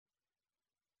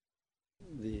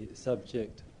The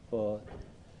subject for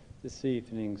this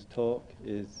evening's talk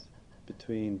is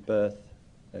between birth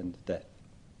and death.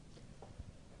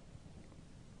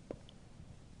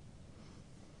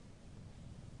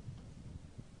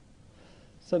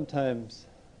 Sometimes,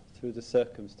 through the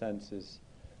circumstances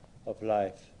of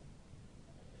life,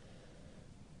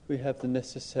 we have the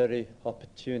necessary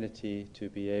opportunity to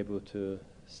be able to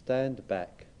stand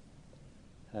back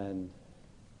and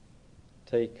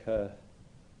take a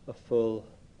full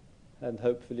and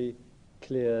hopefully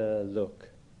clear look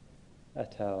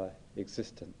at our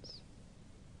existence.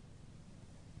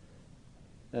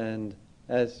 And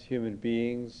as human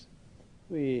beings,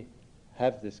 we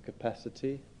have this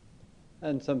capacity,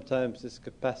 and sometimes this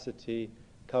capacity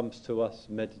comes to us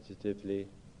meditatively,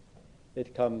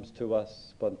 it comes to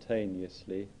us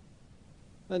spontaneously,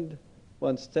 and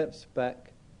one steps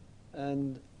back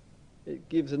and it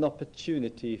gives an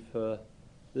opportunity for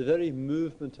the very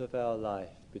movement of our life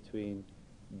between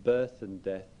birth and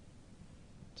death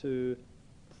to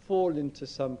fall into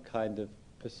some kind of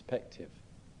perspective.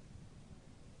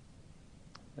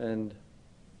 And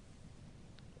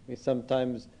we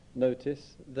sometimes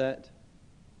notice that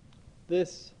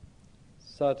this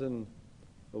sudden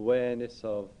awareness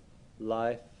of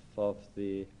life, of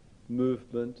the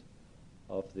movement,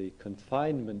 of the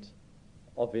confinement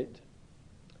of it,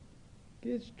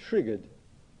 is triggered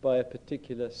by a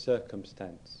particular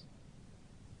circumstance.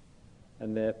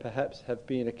 And there perhaps have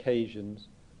been occasions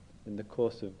in the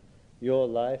course of your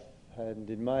life and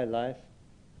in my life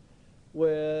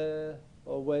where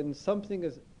or when something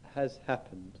has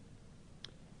happened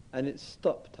and it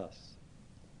stopped us.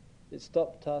 It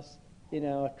stopped us in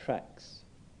our tracks.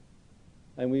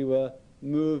 And we were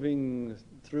moving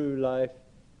through life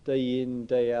day in,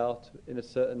 day out in a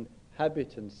certain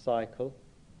habit and cycle.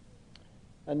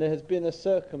 And there has been a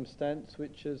circumstance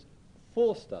which has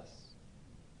forced us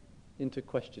into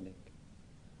questioning.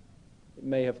 It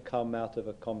may have come out of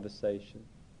a conversation.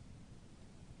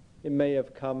 It may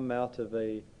have come out of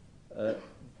a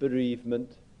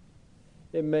bereavement.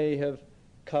 It may have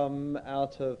come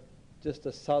out of just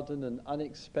a sudden and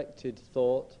unexpected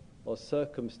thought or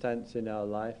circumstance in our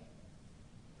life.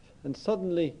 And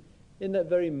suddenly, in that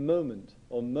very moment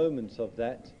or moments of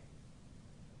that,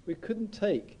 we couldn't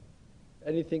take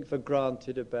anything for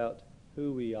granted about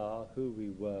who we are, who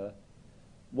we were,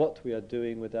 what we are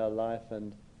doing with our life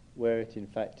and where it in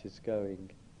fact is going.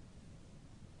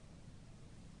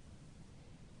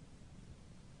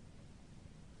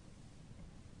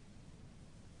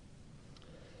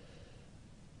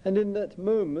 And in that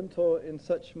moment, or in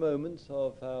such moments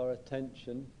of our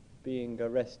attention being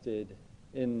arrested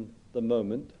in the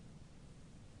moment,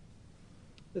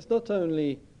 it's not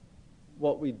only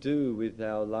what we do with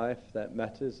our life that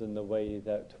matters and the way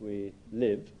that we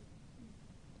live,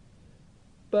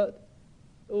 but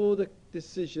all the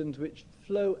decisions which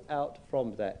flow out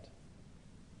from that.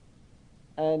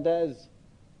 And as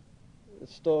a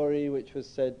story which was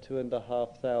said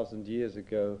 2,500 years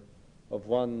ago of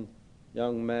one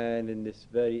young man in this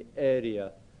very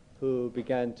area who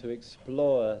began to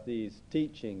explore these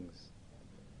teachings,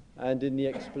 and in the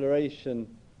exploration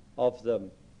of them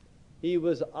he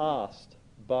was asked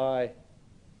by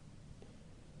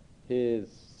his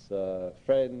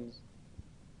friends,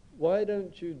 why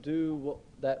don't you do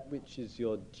that which is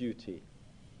your duty?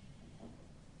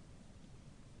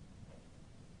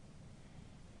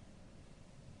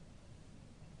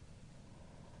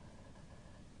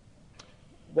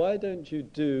 Why don't you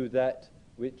do that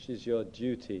which is your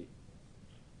duty?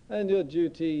 And your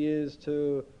duty is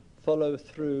to follow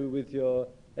through with your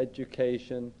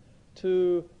education,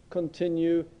 to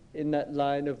continue in that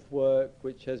line of work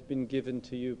which has been given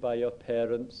to you by your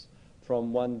parents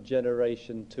from one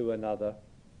generation to another,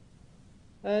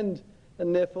 and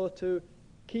therefore to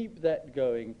keep that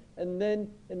going. And then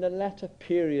in the latter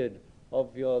period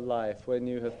of your life, when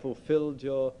you have fulfilled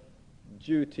your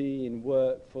duty in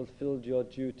work, fulfilled your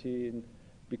duty in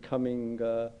becoming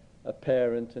a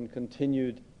parent and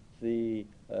continued the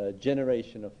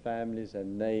generation of families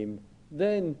and name,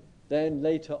 then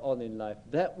later on in life,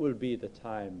 that will be the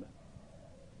time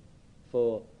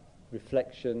for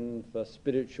reflection, for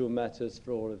spiritual matters,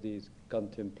 for all of these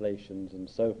contemplations and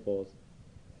so forth.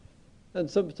 And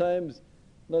sometimes,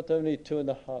 not only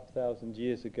 2,500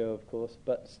 years ago, of course,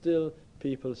 but still,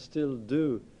 people still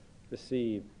do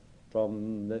receive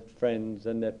from their friends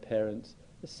and their parents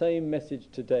the same message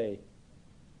today.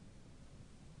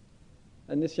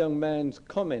 And this young man's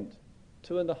comment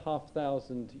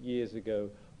 2,500 years ago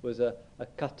was a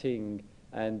cutting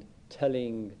and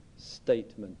telling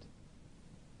statement.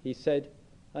 He said,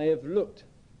 I have looked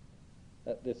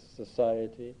at this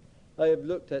society, I have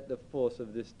looked at the force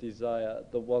of this desire,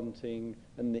 the wanting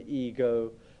and the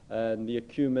ego and the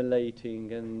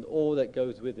accumulating and all that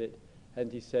goes with it.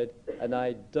 And he said, and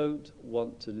I don't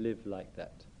want to live like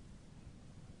that.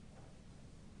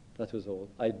 That was all.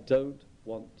 I don't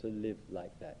want to live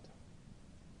like that.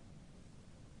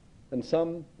 And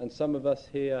some of us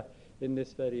here in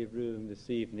this very room this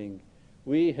evening,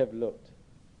 we have looked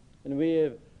and we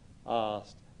have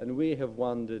asked and we have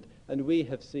wondered and we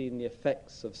have seen the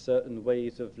effects of certain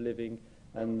ways of living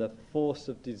and the force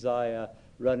of desire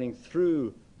running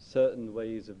through certain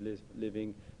ways of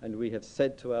living, and we have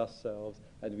said to ourselves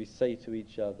and we say to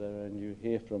each other, and you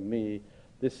hear from me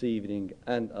this evening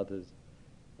and others,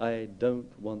 I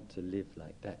don't want to live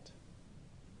like that.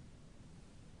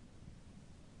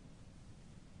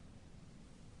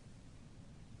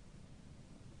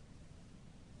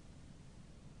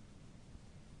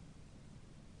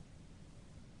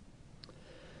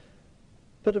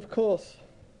 But of course,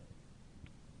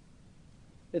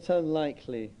 it's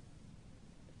unlikely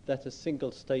that a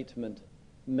single statement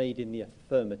made in the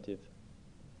affirmative,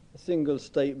 a single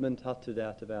statement uttered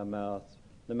out of our mouths,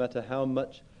 no matter how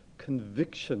much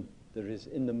conviction there is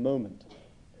in the moment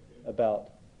about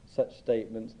such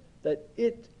statements, that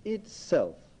it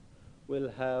itself will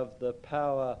have the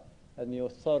power and the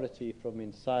authority from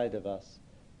inside of us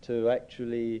to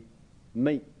actually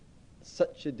make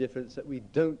such a difference that we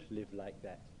don't live like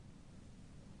that.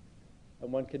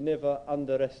 And one can never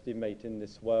underestimate in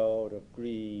this world of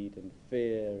greed and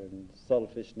fear and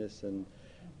selfishness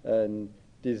and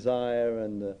desire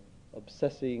and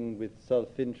obsessing with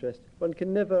self-interest, one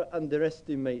can never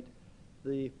underestimate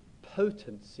the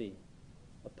potency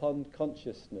upon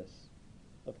consciousness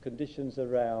of conditions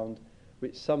around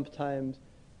which sometimes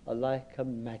are like a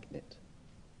magnet.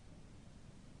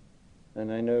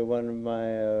 And I know one of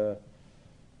my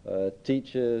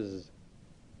teachers,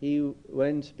 he,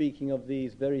 when speaking of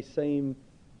these very same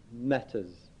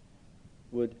matters,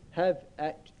 would have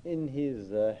in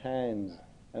his hands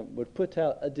and would put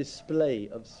out a display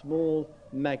of small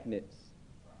magnets,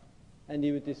 and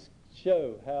he would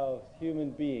show how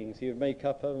human beings, he would make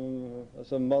up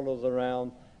some models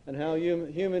around, and how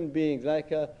human beings,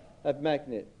 like a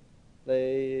magnet,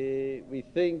 we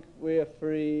think we are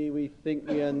free, we think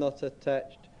we are not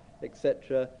attached,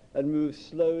 etc., and move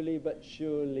slowly but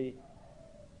surely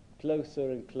closer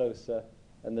and closer,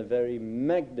 and the very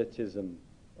magnetism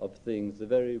of things, the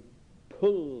very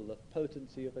pull, the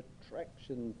potency of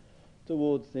attraction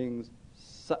toward things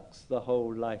sucks the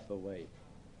whole life away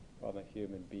from a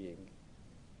human being.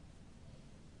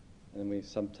 And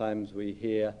sometimes we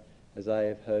hear, as I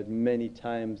have heard many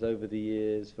times over the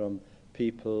years from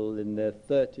people in their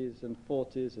 30s and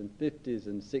 40s and 50s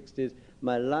and 60s,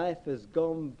 my life has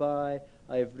gone by,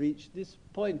 I have reached this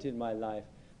point in my life,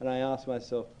 and I ask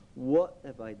myself, what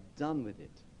have I done with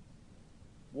it?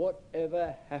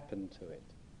 Whatever happened to it?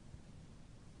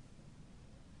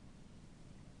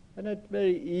 And that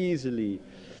very easily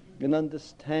and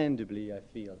understandably, I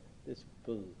feel, this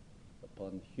pull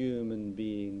upon human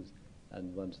beings,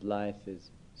 and one's life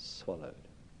is swallowed,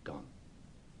 gone.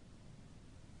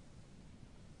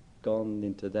 Gone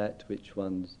into that which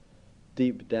one's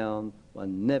deep down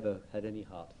one never had any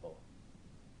heart for.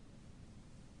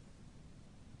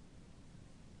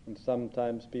 And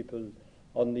sometimes people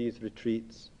on these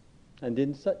retreats and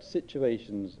in such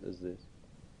situations as this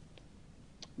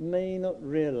may not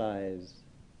realize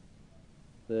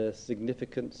the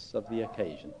significance of the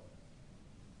occasion.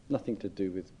 Nothing to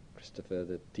do with Christopher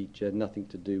the teacher, nothing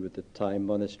to do with the Thai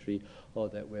monastery, or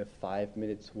that we're 5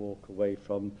 minutes walk away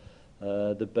from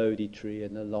the Bodhi tree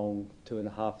and the long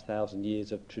 2,500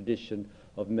 years of tradition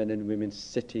of men and women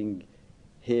sitting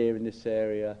here in this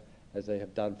area as they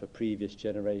have done for previous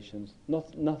generations.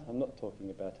 I'm not talking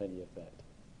about any of that.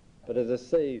 But as I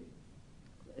say,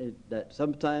 that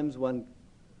sometimes one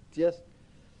just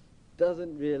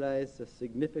doesn't realize the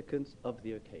significance of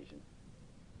the occasion.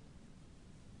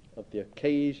 Of the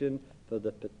occasion for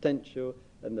the potential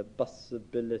and the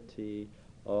possibility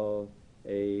of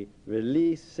a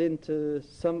release into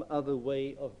some other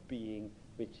way of being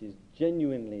which is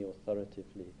genuinely,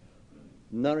 authoritatively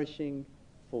nourishing,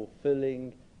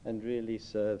 fulfilling, and really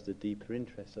serves the deeper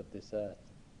interests of this earth.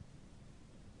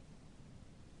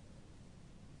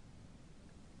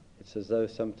 It's as though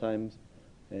sometimes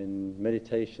in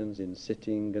meditations, in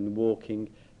sitting and walking,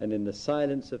 and in the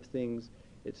silence of things,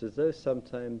 it's as though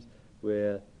sometimes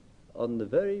we're on the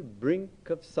very brink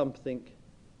of something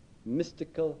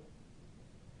mystical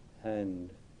and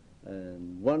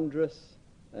wondrous,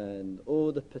 and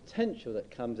all the potential that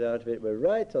comes out of it. We're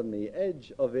right on the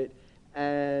edge of it,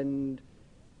 and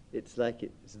it's like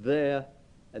it's there,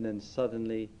 and then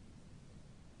suddenly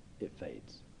it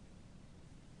fades.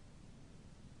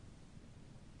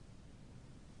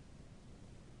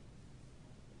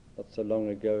 Not so long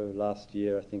ago, last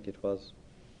year I think it was,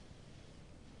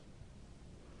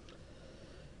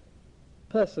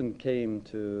 a person came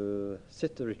to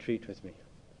sit the retreat with me,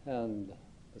 and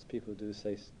as people do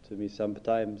say to me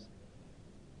sometimes,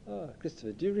 "Ah,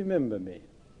 Christopher, do you remember me?"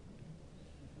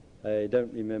 I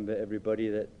don't remember everybody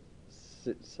that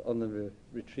sits on the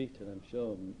retreat, and I'm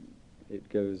sure it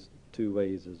goes two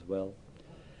ways as well.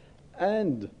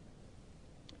 And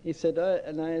he said,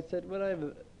 and I said, well,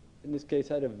 in this case,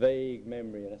 I had a vague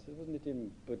memory, and I said, wasn't it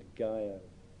in Bodh Gaya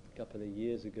a couple of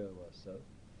years ago or so?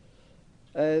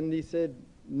 And he said,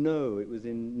 no, it was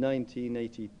in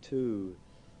 1982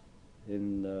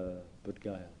 in Bodh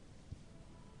Gaya.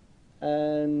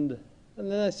 And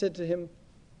then I said to him,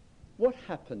 what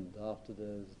happened after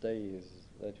those days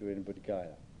that you were in Bodh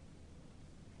Gaya?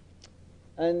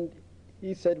 And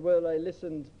he said, well, I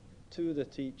listened to the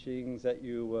teachings that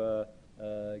you were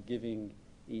giving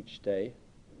each day,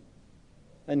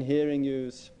 and hearing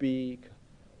you speak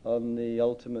on the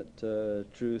ultimate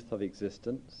truth of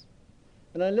existence.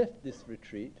 And I left this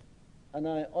retreat, and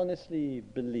I honestly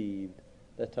believed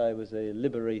that I was a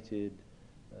liberated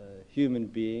human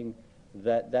being,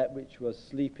 that which was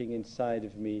sleeping inside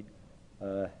of me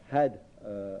had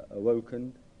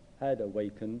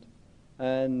awakened,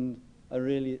 and I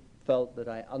really felt that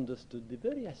I understood the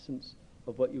very essence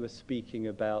of what you were speaking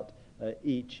about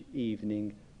each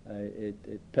evening.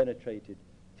 It penetrated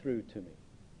through to me.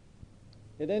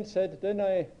 He then said, then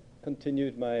I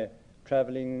continued my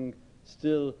traveling,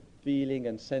 still feeling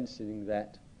and sensing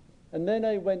that. And then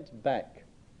I went back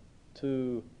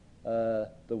to the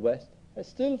West. I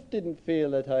still didn't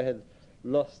feel that I had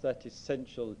lost that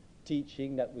essential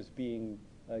teaching that was being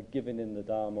given in the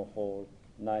Dharma hall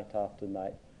night after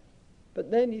night. But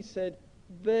then he said,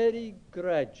 very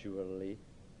gradually,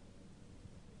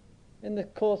 in the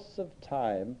course of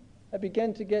time, I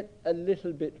began to get a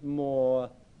little bit more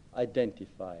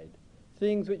identified.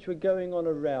 Things which were going on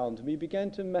around me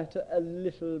began to matter a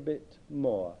little bit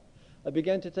more. I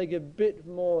began to take a bit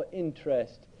more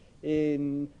interest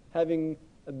in having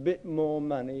a bit more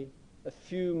money, a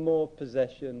few more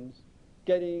possessions,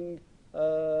 getting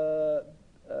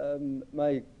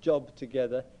my job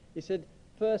together. He said,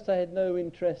 first I had no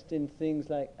interest in things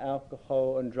like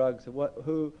alcohol and drugs.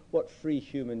 What free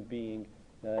human being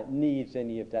needs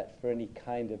any of that for any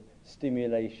kind of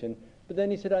stimulation? But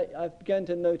then he said, I began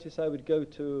to notice I would go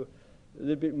to a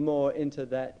little bit more into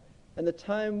that. And the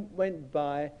time went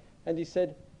by, and he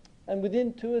said, and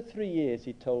within 2 or 3 years,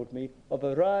 he told me, of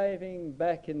arriving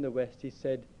back in the West, he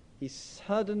said, he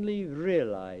suddenly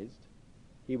realized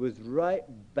he was right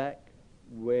back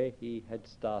where he had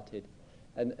started.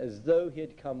 And as though he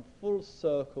had come full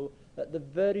circle, that the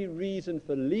very reason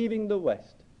for leaving the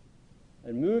West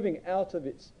and moving out of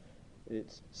its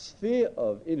sphere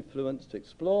of influence to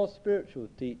explore spiritual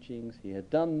teachings, he had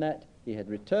done that. He had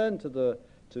returned to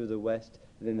the West,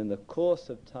 and then in the course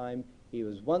of time, he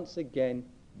was once again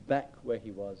back where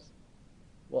he was.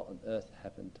 What on earth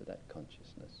happened to that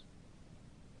consciousness?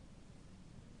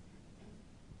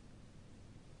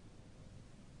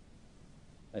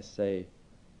 I say,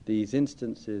 these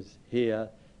instances here,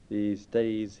 these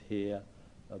days here,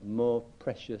 are more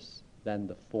precious than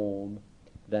the form,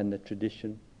 than the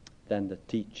tradition, than the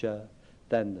teacher,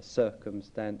 than the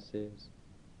circumstances.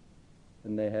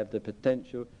 And they have the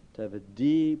potential to have a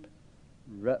deep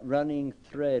running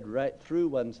thread right through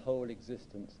one's whole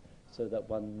existence, so that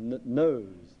one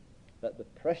knows that the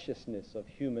preciousness of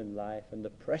human life and the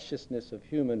preciousness of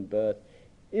human birth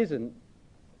isn't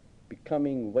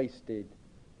becoming wasted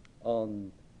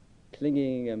on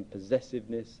clinging and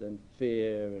possessiveness and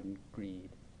fear and greed.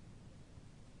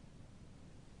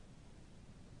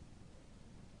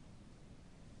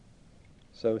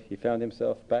 So he found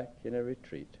himself back in a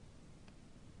retreat,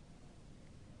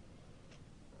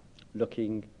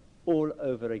 looking all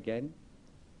over again,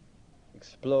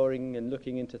 exploring and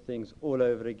looking into things all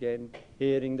over again,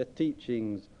 hearing the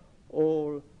teachings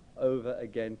all over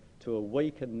again, to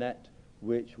awaken that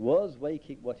which was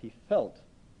waking, what he felt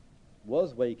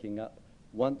was waking up,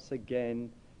 once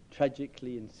again,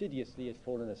 tragically, insidiously, had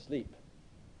fallen asleep.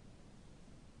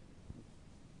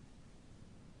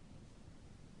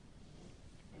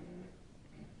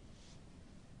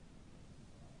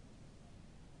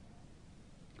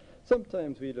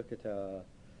 Sometimes we look at our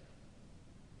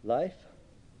life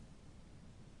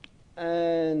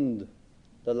and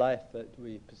the life that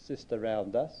we persist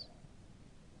around us,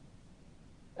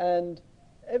 and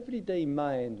everyday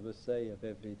mind will say of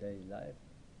everyday life,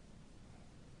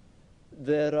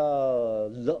 There are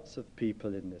lots of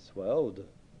people in this world.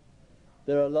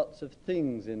 There are lots of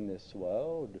things in this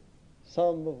world.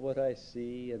 Some of what I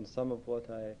see and some of what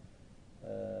I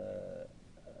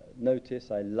notice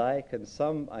I like, and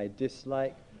some I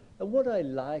dislike. And what I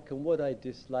like and what I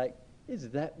dislike is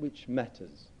that which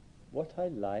matters. What I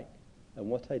like and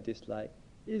what I dislike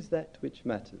is that which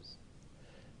matters.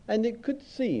 And it could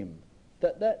seem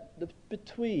that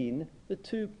between the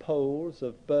two poles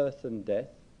of birth and death,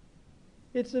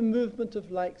 it's a movement of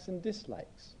likes and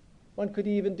dislikes. One could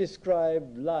even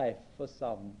describe life for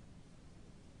some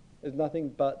as nothing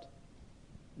but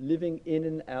living in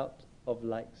and out of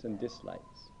likes and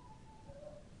dislikes.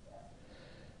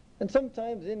 And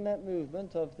sometimes in that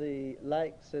movement of the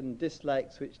likes and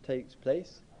dislikes which takes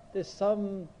place, there's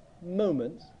some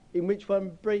moments in which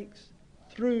one breaks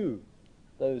through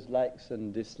those likes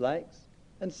and dislikes,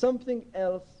 and something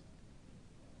else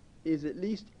is at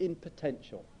least in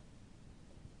potential.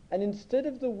 And instead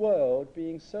of the world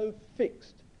being so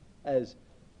fixed as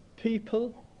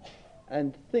people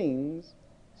and things,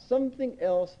 something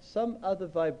else, some other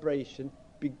vibration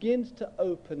begins to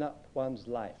open up one's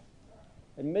life.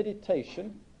 And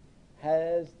meditation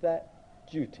has that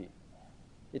duty.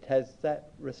 It has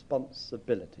that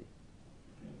responsibility.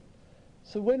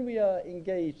 So when we are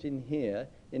engaged in here,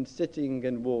 in sitting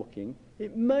and walking,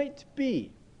 it might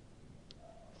be,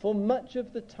 for much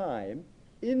of the time,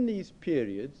 in these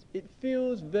periods, it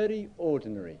feels very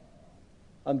ordinary.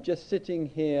 I'm just sitting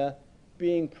here,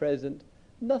 being present.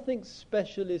 Nothing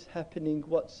special is happening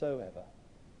whatsoever.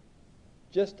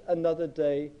 Just another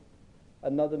day,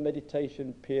 another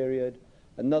meditation period,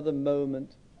 another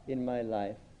moment in my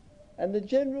life. And the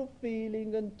general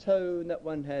feeling and tone that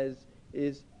one has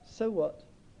is, so what?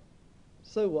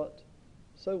 So what?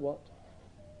 So what?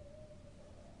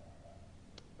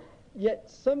 Yet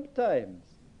sometimes,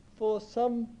 for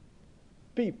some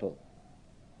people,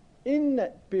 in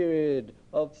that period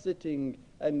of sitting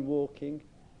and walking,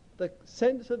 the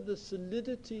sense of the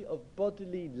solidity of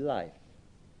bodily life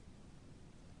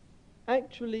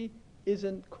actually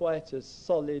isn't quite as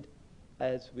solid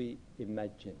as we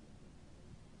imagine.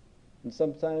 And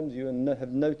sometimes you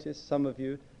have noticed, some of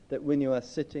you, that when you are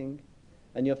sitting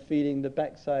and you're feeling the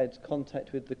backside's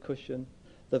contact with the cushion,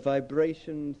 the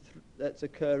vibration that's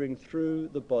occurring through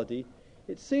the body,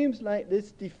 it seems like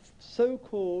this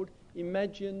so-called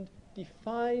imagined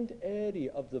defined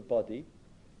area of the body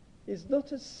is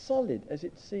not as solid as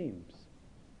it seems.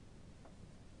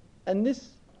 And this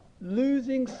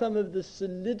losing some of the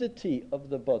solidity of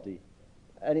the body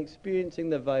and experiencing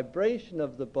the vibration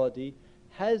of the body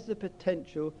has the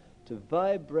potential to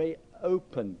vibrate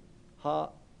open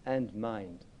heart and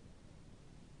mind.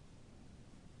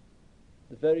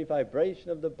 The very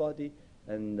vibration of the body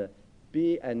and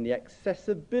the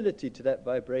accessibility to that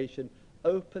vibration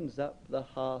opens up the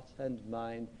heart and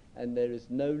mind, and there is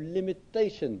no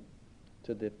limitation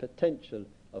to the potential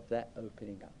of that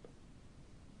opening up.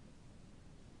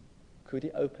 Could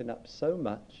it open up so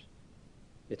much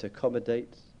it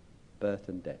accommodates birth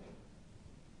and death?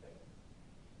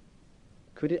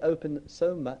 Could it open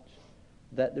so much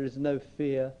that there is no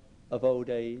fear of old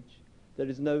age, there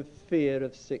is no fear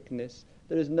of sickness,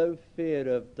 there is no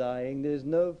fear of dying, there is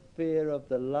no fear of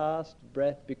the last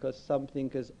breath, because something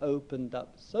has opened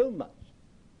up so much,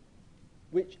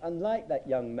 which, unlike that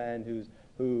young man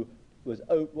who was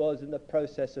in the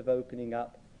process of opening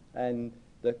up, and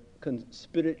the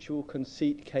spiritual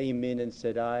conceit came in and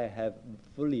said, I have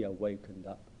fully awakened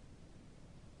up,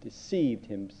 deceived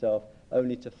himself,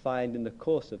 only to find in the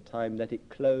course of time that it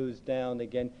closed down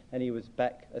again and he was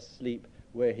back asleep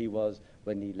where he was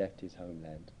when he left his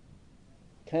homeland.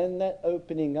 Can that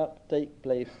opening up take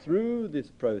place through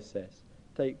this process,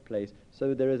 take place,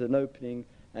 so there is an opening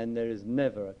and there is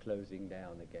never a closing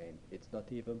down again? It's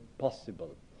not even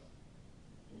possible.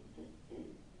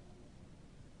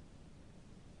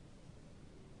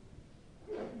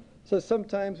 So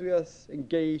sometimes we are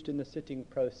engaged in the sitting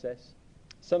process,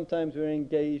 sometimes we're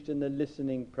engaged in the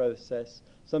listening process,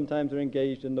 sometimes we're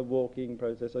engaged in the walking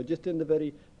process, or just in the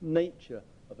very nature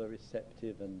of a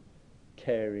receptive and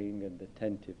caring and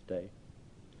attentive day.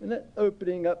 And that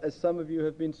opening up, as some of you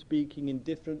have been speaking in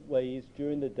different ways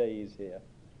during the days here,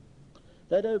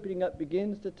 that opening up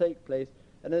begins to take place,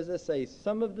 and as I say,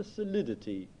 some of the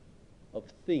solidity of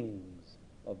things,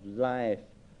 of life,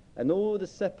 and all the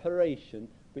separation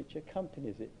which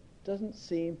accompanies it doesn't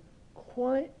seem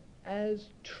quite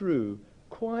as true,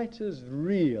 quite as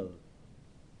real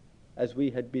as we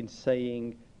had been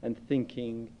saying and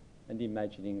thinking and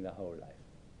imagining the whole life.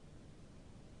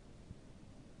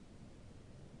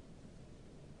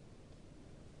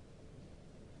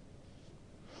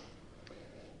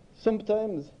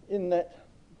 Sometimes in that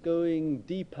going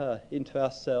deeper into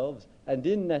ourselves and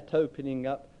in that opening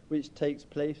up which takes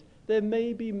place, there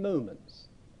may be moments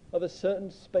of a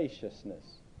certain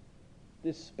spaciousness.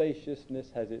 This spaciousness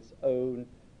has its own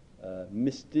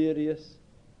mysterious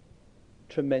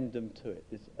tremendum to it.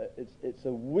 It's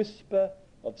a whisper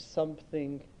of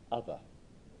something other.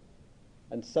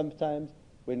 And sometimes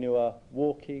when you are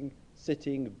walking,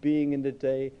 sitting, being in the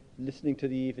day, listening to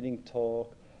the evening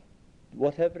talk,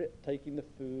 taking the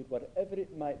food, whatever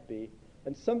it might be,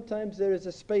 and sometimes there is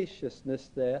a spaciousness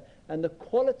there, and the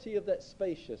quality of that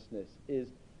spaciousness is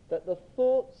that the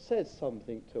thought says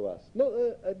something to us, not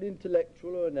an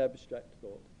intellectual or an abstract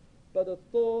thought, but a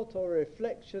thought or a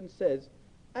reflection says,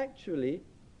 actually,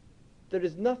 there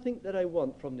is nothing that I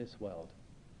want from this world.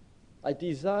 I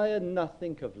desire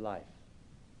nothing of life.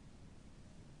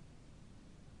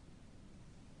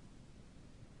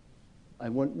 I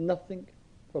want nothing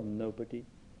from nobody,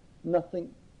 nothing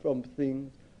from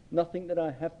things, nothing that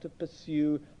I have to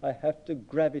pursue, I have to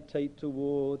gravitate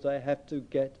towards, I have to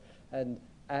get and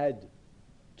add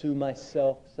to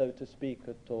myself, so to speak,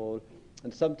 at all.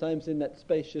 And sometimes in that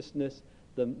spaciousness,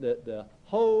 the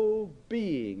whole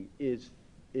being is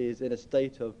in a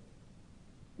state of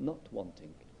not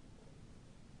wanting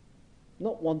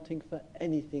for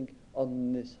anything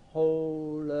on this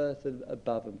whole earth and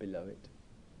above and below it.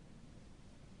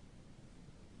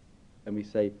 And we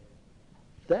say,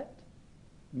 that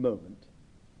moment,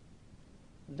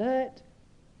 that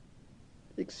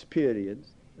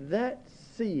experience, that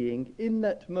seeing, in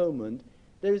that moment,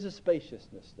 there is a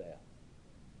spaciousness there.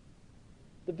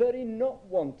 The very not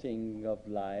wanting of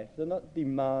life, the not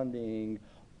demanding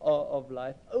of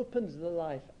life, opens the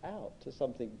life out to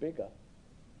something bigger.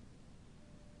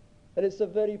 And it's a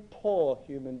very poor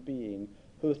human being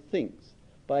who thinks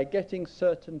by getting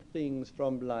certain things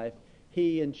from life,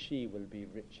 he and she will be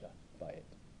richer by it.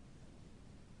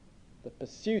 The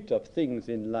pursuit of things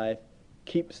in life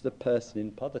keeps the person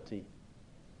in poverty.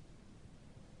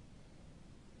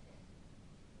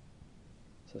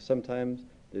 So sometimes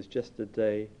there's just a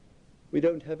day. We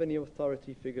don't have any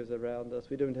authority figures around us.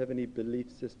 We don't have any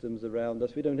belief systems around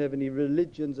us. We don't have any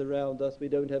religions around us. We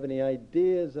don't have any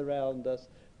ideas around us.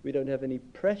 We don't have any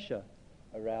pressure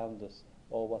around us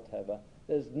or whatever.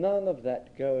 There's none of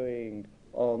that going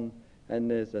on. And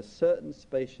there's a certain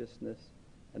spaciousness,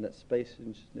 and that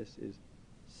spaciousness is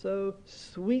so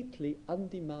sweetly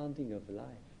undemanding of life.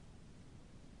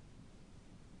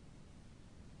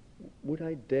 Would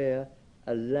I dare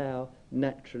allow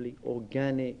naturally,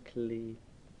 organically,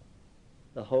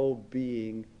 the whole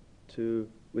being to,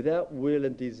 without will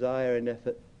and desire and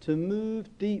effort, to move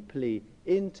deeply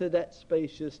into that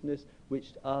spaciousness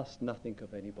which asks nothing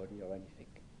of anybody or anything,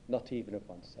 not even of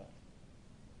oneself?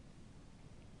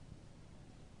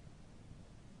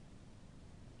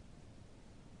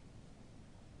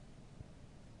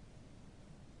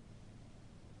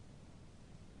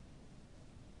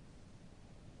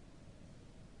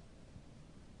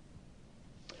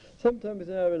 Sometimes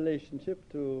in our relationship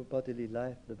to bodily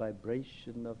life, the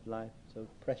vibration of life, so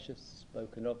precious,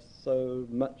 spoken of so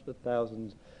much for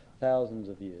thousands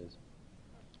of years.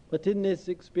 But in this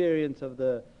experience of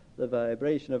the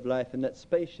vibration of life and that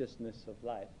spaciousness of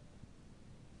life,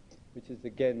 which is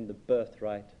again the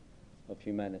birthright of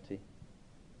humanity,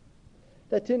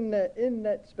 that in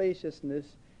that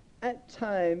spaciousness, at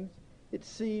times it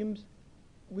seems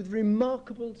with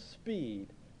remarkable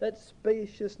speed, that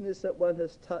spaciousness that one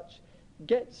has touched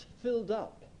gets filled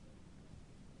up.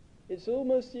 It's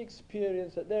almost the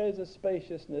experience that there is a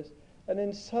spaciousness, and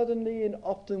then suddenly, and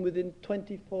often within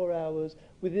 24 hours,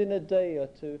 within a day or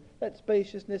two, that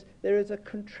spaciousness, there is a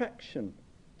contraction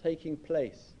taking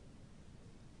place.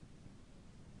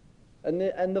 And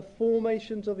the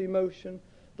formations of emotion,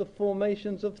 the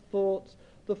formations of thoughts,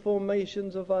 the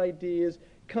formations of ideas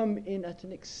come in at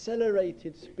an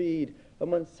accelerated speed,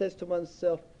 and one says to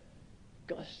oneself,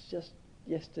 gosh, just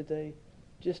yesterday,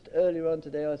 just earlier on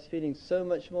today, I was feeling so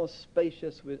much more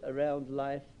spacious around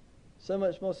life, so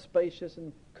much more spacious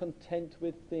and content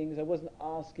with things. I wasn't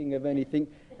asking of anything,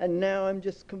 and now I'm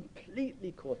just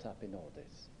completely caught up in all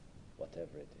this,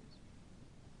 whatever it is.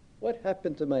 What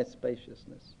happened to my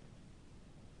spaciousness?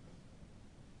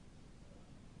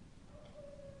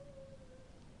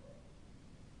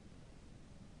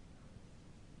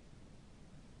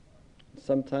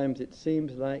 Sometimes it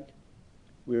seems like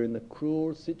we're in the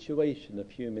cruel situation of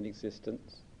human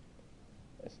existence.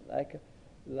 It's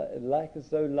like as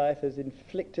though life has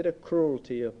inflicted a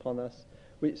cruelty upon us,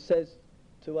 which says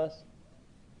to us,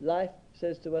 life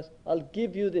says to us, I'll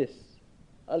give you this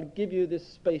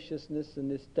spaciousness and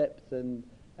this depth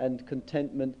and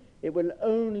contentment it will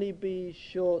only be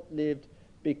short-lived,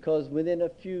 because within a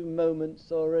few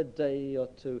moments or a day or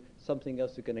two, something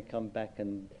else is going to come back,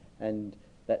 and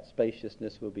that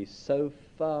spaciousness will be so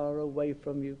far away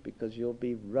from you because you'll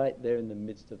be right there in the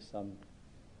midst of some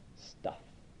stuff.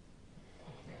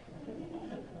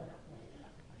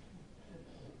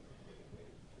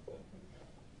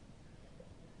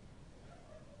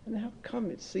 And how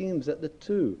come it seems that the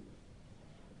two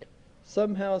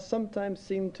somehow sometimes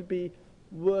seem to be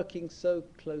working so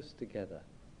close together?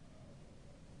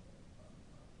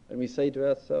 And we say to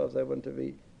ourselves, I want to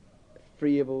be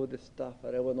free of all this stuff.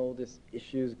 I don't want all these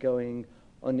issues going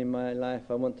on in my life.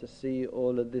 I want to see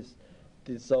all of this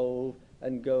dissolve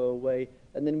and go away.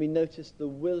 And then we notice the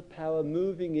willpower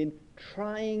moving in,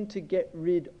 trying to get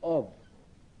rid of.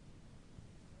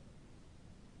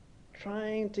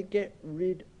 Trying to get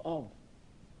rid of.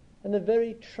 And the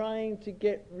very trying to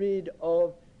get rid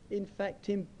of, in fact,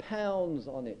 impounds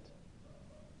on it.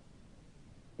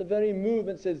 The very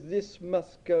movement says, this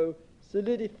must go,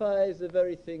 solidifies the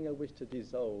very thing I wish to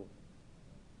dissolve.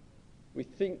 We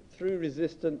think through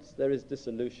resistance there is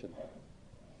dissolution.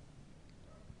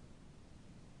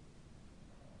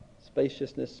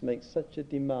 Spaciousness makes such a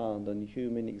demand on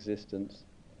human existence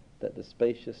that the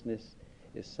spaciousness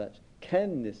is such.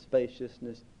 Can this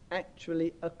spaciousness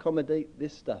actually accommodate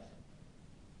this stuff?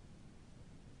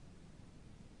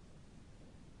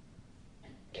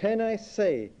 Can I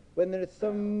say, when there is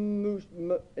some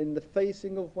in the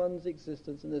facing of one's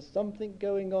existence and there's something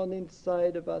going on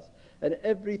inside of us, and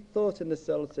every thought in the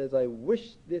cell says, I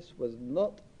wish this was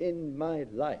not in my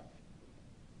life.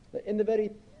 That in the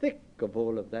very thick of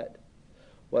all of that,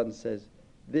 one says,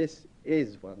 this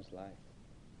is one's life,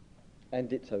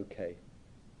 and it's okay.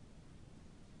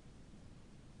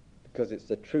 Because it's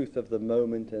the truth of the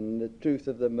moment, and the truth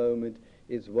of the moment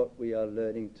is what we are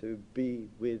learning to be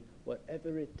with,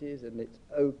 whatever it is, and it's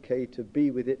okay to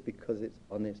be with it because it's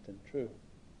honest and true.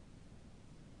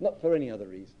 Not for any other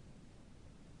reason.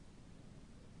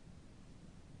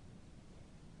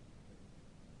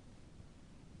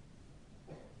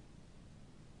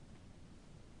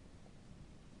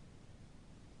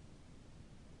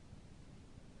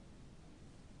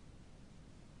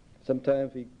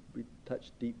 Sometimes we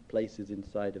touch deep places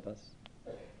inside of us.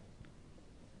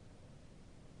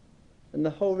 And the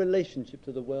whole relationship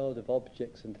to the world of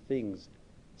objects and things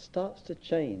starts to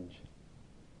change.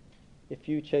 If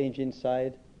you change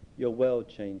inside, your world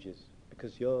changes.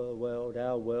 Because your world,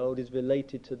 our world, is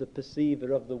related to the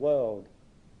perceiver of the world.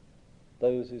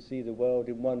 Those who see the world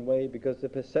in one way because the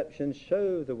perceptions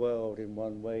show the world in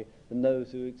one way, and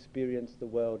those who experience the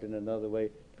world in another way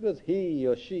because he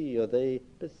or she or they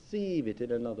perceive it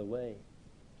in another way.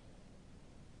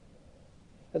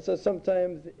 And so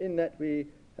sometimes in that we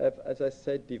have, as I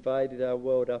said, divided our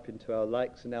world up into our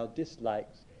likes and our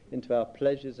dislikes, into our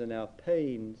pleasures and our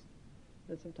pains.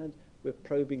 And sometimes we're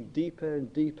probing deeper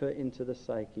and deeper into the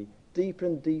psyche, deeper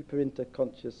and deeper into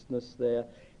consciousness there.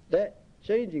 That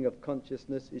changing of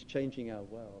consciousness is changing our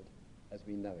world as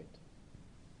we know it.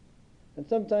 And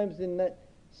sometimes in that,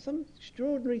 some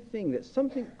extraordinary thing, that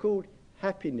something called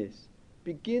happiness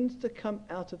begins to come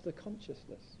out of the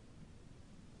consciousness.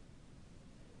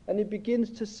 And it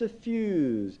begins to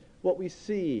suffuse what we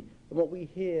see and what we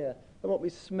hear and what we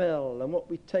smell and what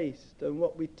we taste and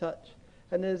what we touch.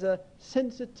 And there's a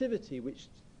sensitivity which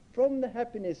from the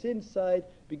happiness inside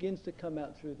begins to come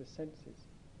out through the senses.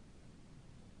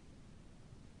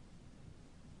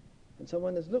 And so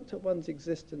one has looked at one's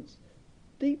existence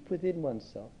deep within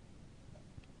oneself.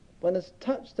 One has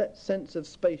touched that sense of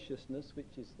spaciousness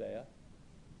which is there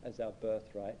as our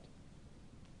birthright.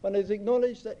 One has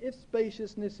acknowledged that if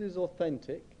spaciousness is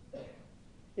authentic,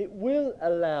 it will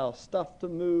allow stuff to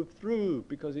move through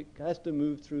because it has to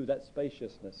move through that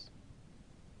spaciousness.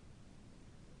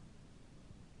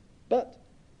 But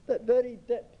that very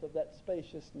depth of that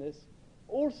spaciousness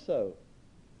also,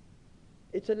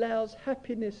 it allows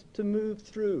happiness to move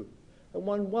through. And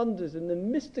one wonders in the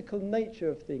mystical nature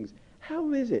of things,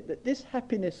 how is it that this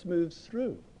happiness moves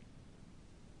through?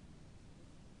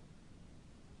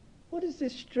 What is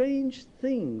this strange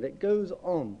thing that goes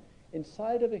on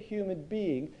inside of a human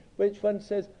being which one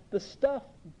says the stuff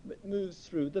that moves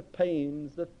through, the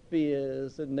pains, the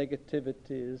fears, the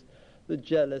negativities, the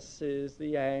jealousies,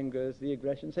 the angers, the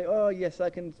aggression, say, oh yes,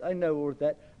 I know all of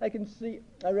that. I can see,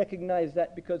 I recognize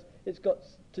that because it's got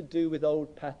to do with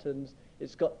old patterns.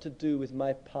 It's got to do with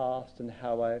my past and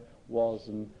how I was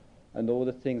and all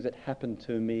the things that happened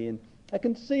to me. And I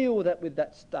can see all that with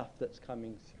that stuff that's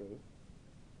coming through.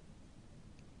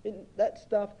 That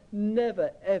stuff never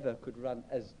ever could run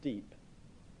as deep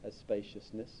as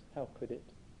spaciousness. How could it?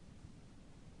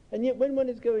 And yet when one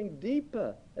is going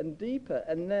deeper and deeper,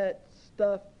 and that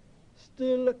stuff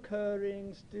still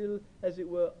occurring, still, as it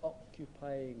were,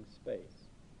 occupying space,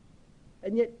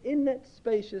 and yet in that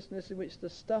spaciousness in which the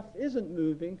stuff isn't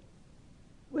moving,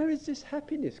 where is this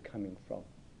happiness coming from?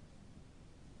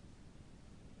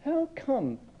 How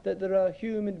come that there are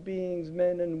human beings,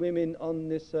 men and women on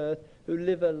this earth, who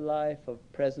live a life of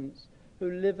presence,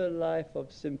 who live a life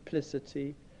of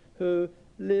simplicity, who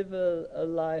live a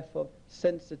life of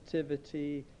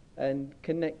sensitivity and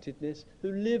connectedness,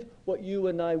 who live what you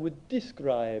and I would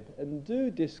describe and do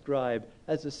describe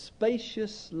as a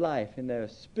spacious life in their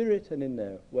spirit and in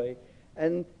their way?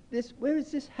 And this, where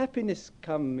is this happiness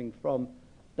coming from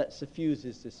that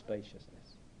suffuses this spaciousness?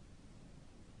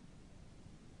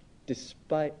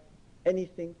 Despite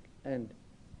anything and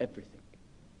everything.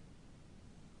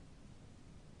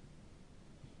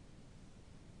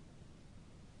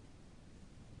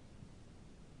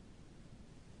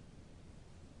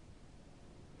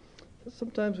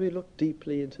 Sometimes we look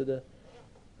deeply into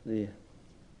the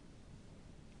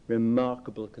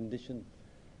remarkable condition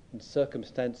and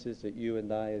circumstances that you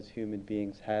and I as human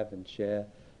beings have and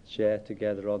share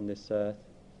together on this earth.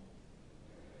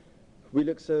 We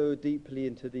look so deeply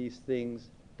into these things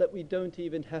that we don't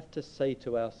even have to say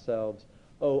to ourselves,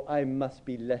 oh, I must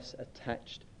be less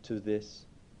attached to this.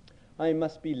 I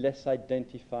must be less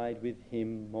identified with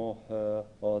him or her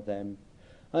or them.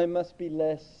 I must be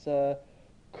less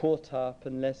caught up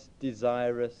and less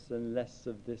desirous and less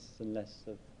of this and less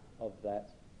of that.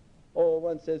 Or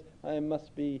one says, I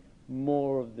must be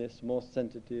more of this, more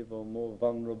sensitive or more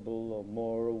vulnerable or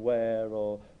more aware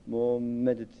or more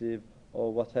meditative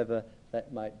or whatever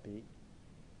that might be.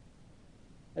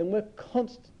 And we're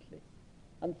constantly,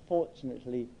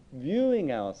 unfortunately,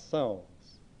 viewing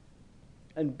ourselves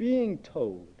and being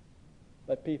told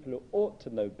by people who ought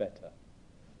to know better,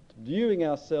 viewing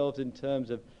ourselves in terms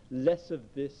of less of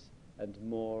this and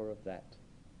more of that.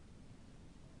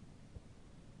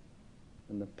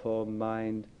 And the poor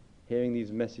mind, hearing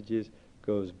these messages,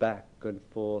 goes back and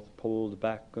forth, pulled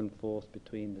back and forth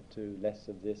between the two, less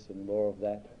of this and more of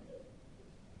that.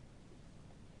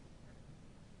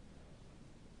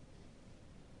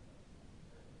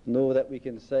 And all that we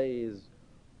can say is,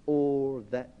 all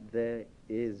that there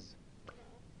is.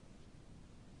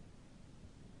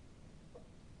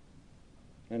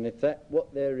 And if that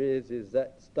what there is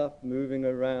that stuff moving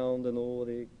around and all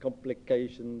the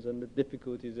complications and the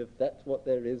difficulties, if that's what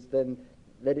there is, then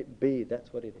let it be.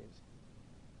 That's what it is.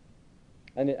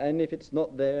 And if it's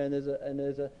not there, and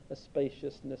there's a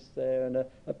spaciousness there and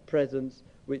a presence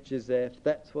which is there, if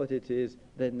that's what it is,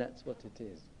 then that's what it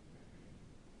is.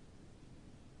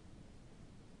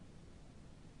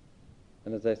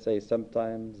 And as I say,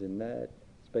 sometimes in that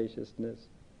spaciousness,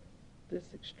 this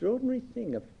extraordinary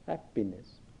thing of happiness,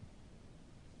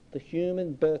 the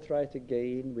human birthright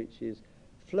again, which is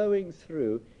flowing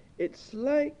through, it's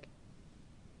like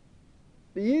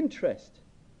the interest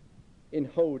in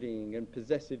holding and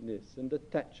possessiveness and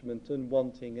attachment and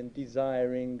wanting and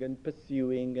desiring and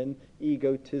pursuing and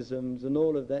egotisms and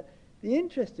all of that. The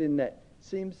interest in that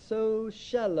seems so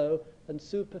shallow and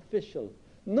superficial,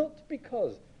 not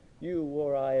because you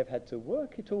or I have had to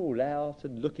work it all out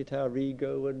and look at our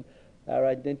ego and our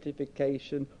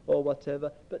identification or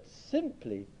whatever, but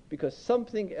simply because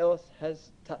something else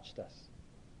has touched us.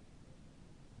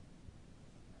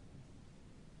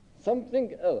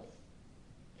 Something else,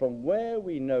 from where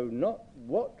we know not,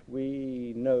 what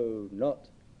we know not.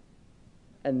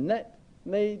 And that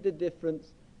made the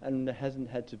difference, and there hasn't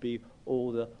had to be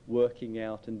all the working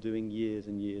out and doing years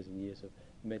and years and years of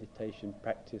meditation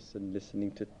practice and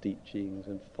listening to teachings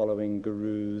and following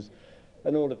gurus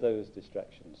and all of those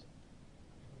distractions.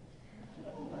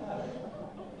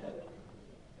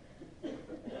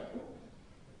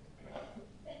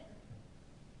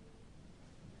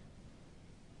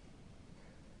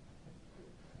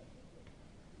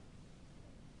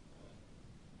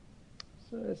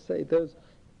 So let's say those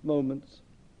moments,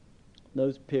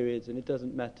 those periods, and it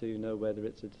doesn't matter, whether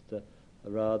it's just a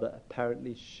rather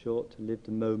apparently short-lived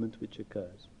moment which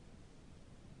occurs.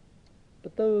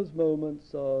 But those moments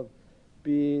of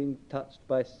being touched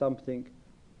by something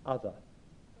other,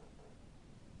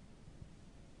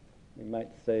 we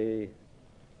might say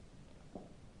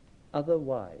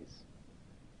otherwise,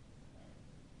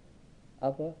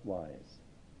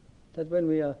 that when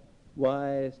we are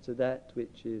wise to that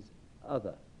which is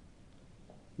other,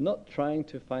 not trying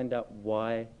to find out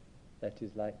why that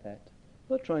is like that,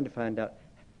 not trying to find out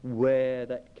where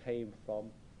that came from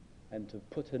and to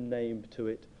put a name to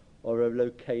it or a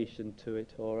location to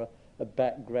it or a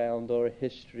background or a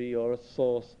history or a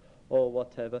source or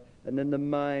whatever, and then the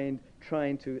mind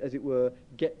trying to, as it were,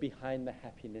 get behind the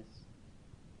happiness.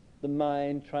 The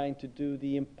mind trying to do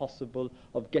the impossible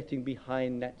of getting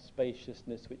behind that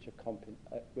spaciousness which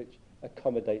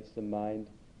accommodates the mind.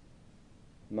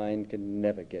 Mind can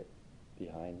never get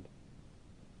behind.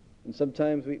 And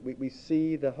sometimes we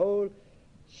see the whole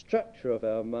structure of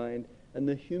our mind and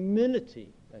the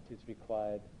humility that is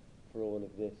required for all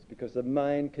of this, because the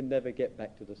mind can never get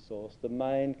back to the source. The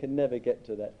mind can never get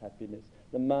to that happiness.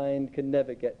 The mind can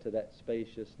never get to that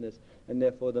spaciousness, and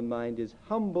therefore the mind is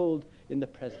humbled in the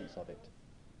presence of it.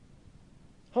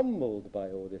 Humbled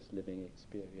by all this living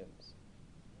experience.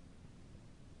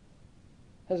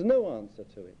 Has no answer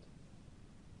to it.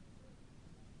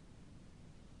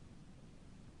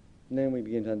 And then we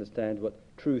begin to understand what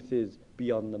truth is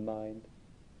beyond the mind.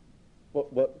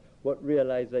 What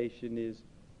realization is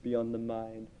beyond the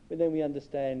mind. But then we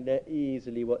understand there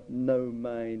easily what no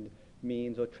mind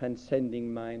means, or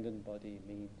transcending mind and body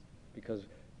means, because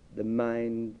the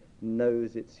mind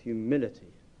knows its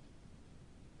humility,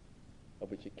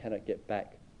 of which it cannot get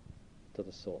back to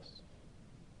the source.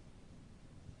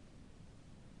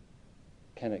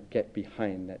 Cannot get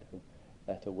behind that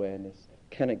awareness,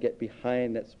 cannot get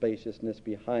behind that spaciousness,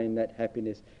 behind that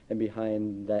happiness, and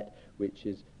behind that which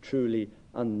is truly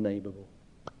unnameable.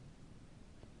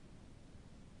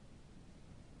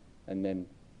 And then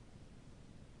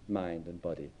mind and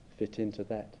body fit into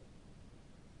that.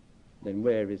 Then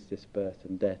where is this birth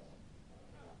and death?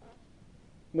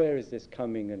 Where is this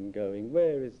coming and going?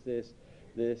 Where is this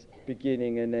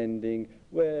beginning and ending?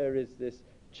 Where is this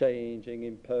changing,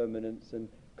 impermanence and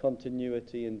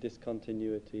continuity and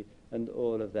discontinuity and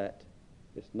all of that?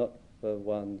 It's not for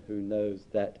one who knows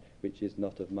that which is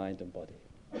not of mind and body.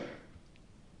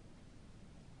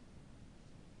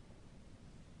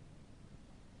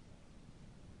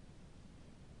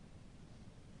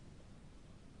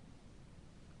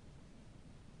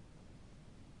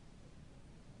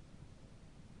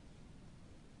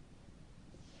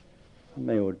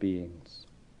 May all beings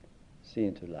see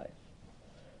into life.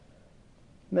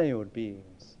 May all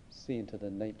beings see into the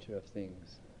nature of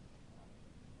things.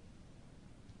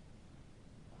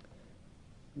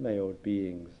 May all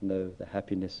beings know the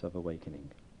happiness of awakening.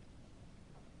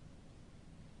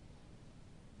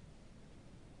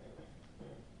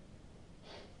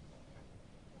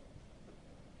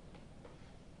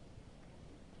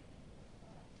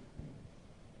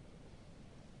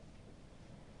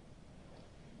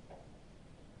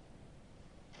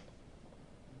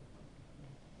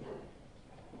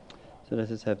 So let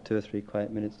us have 2 or 3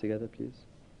 quiet minutes together, please.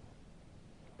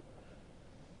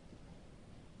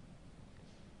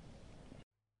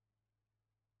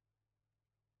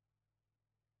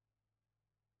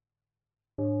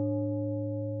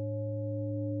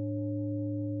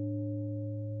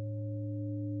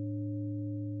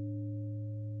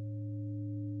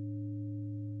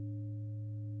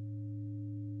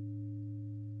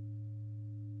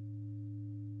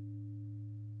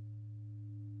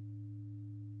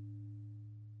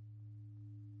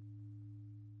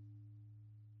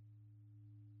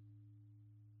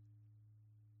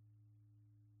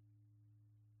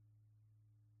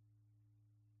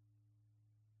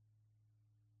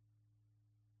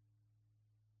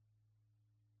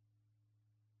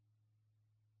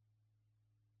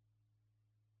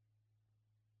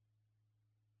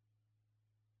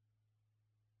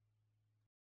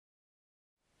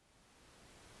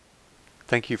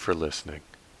 Thank you for listening.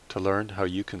 To learn how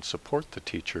you can support the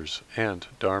teachers and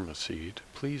Dharma Seed,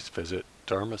 please visit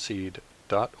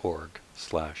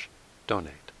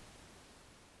dharmaseed.org/donate.